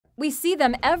We see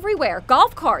them everywhere.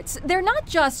 Golf carts, they're not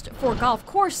just for golf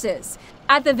courses.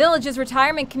 At the Village's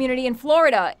retirement community in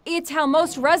Florida, it's how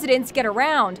most residents get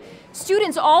around.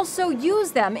 Students also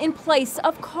use them in place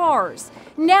of cars.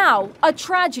 Now, a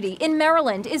tragedy in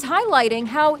Maryland is highlighting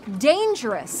how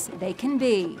dangerous they can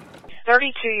be.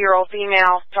 32-year-old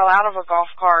female fell out of a golf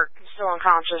cart, still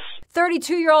unconscious.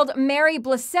 32-year-old Mary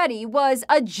Blissetti was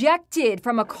ejected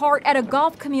from a cart at a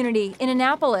golf community in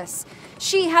Annapolis.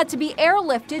 She had to be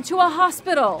airlifted to a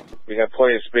hospital. We have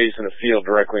plenty of space in the field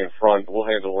directly in front. We'll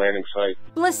handle the landing site.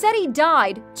 Blissetti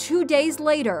died 2 days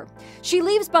later. She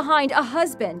leaves behind a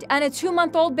husband and a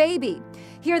 2-month-old baby.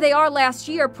 Here they are last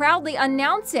year, proudly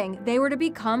announcing they were to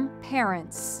become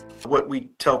parents. What we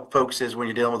tell folks is when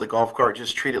you're dealing with a golf cart,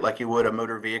 just treat it like you would a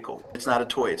motor vehicle. It's not a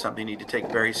toy. It's something you need to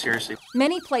take very seriously.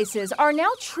 Many places are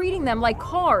now treating them like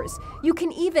cars. You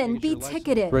can even be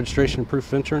ticketed. Registration, proof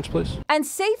of insurance, please. And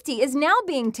safety is now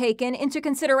being taken into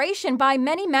consideration by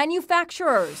many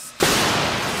manufacturers.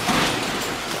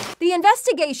 The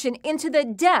investigation into the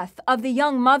death of the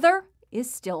young mother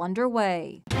is still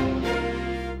underway.